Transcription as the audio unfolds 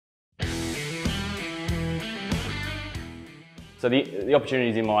So the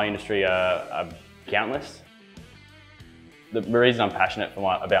opportunities in my industry are countless. The reason I'm passionate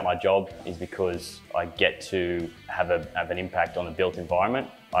about my job is because I get to have an impact on the built environment.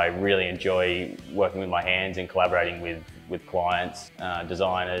 I really enjoy working with my hands and collaborating with clients,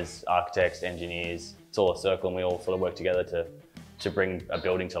 designers, architects, engineers. It's all a circle and we all sort of work together to bring a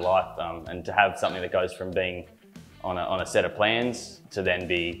building to life, and to have something that goes from being on a set of plans to then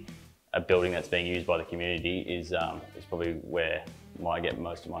be a building that's being used by the community is probably where I get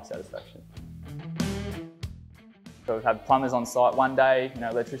most of my satisfaction. So we've had plumbers on site one day,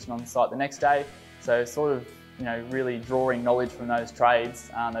 electrician on site the next day. So sort of, really drawing knowledge from those trades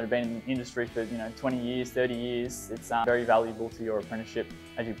that have been in the industry for 20 years, 30 years. It's very valuable to your apprenticeship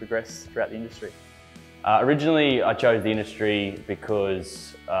as you progress throughout the industry. Originally, I chose the industry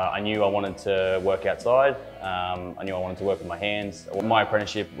because I knew I wanted to work outside. I knew I wanted to work with my hands. My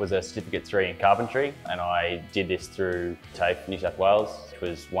apprenticeship was a Certificate 3 in carpentry, and I did this through TAFE, New South Wales, which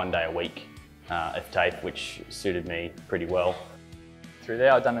was 1 day a week at TAFE, which suited me pretty well. Through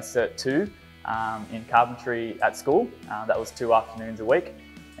there, I'd done a Cert 2 in carpentry at school. That was 2 afternoons a week,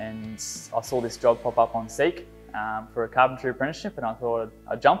 and I saw this job pop up on Seek for a carpentry apprenticeship, and I thought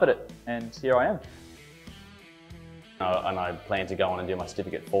I'd jump at it, and here I am. And I plan to go on and do my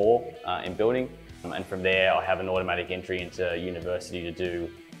Certificate 4 in building, and from there I have an automatic entry into university to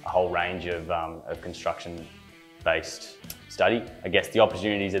do a whole range of construction-based study. I guess the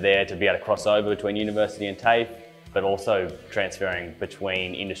opportunities are there to be able to cross over between university and TAFE, but also transferring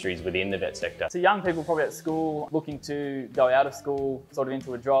between industries within the vet sector. So young people probably at school looking to go out of school sort of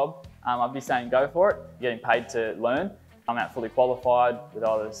into a job, I'd be saying go for it. You're getting paid to learn. I'm out fully qualified with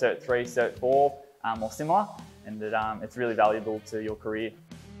either Cert 3, Cert 4 or similar, and that it's really valuable to your career.